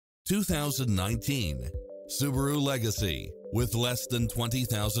2019 Subaru Legacy with less than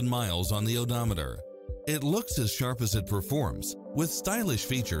 20,000 miles on the odometer. It looks as sharp as it performs, with stylish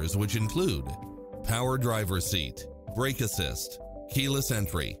features which include power driver's seat, brake assist, keyless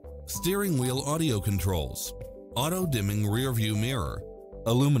entry, steering wheel audio controls, auto-dimming rear-view mirror,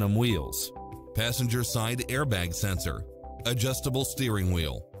 aluminum wheels, passenger side airbag sensor, adjustable steering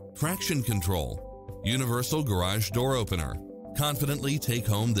wheel, traction control, universal garage door opener. Confidently take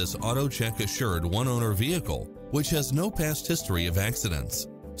home this AutoCheck assured one-owner vehicle, which has no past history of accidents.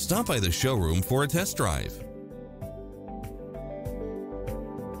 Stop by the showroom for a test drive.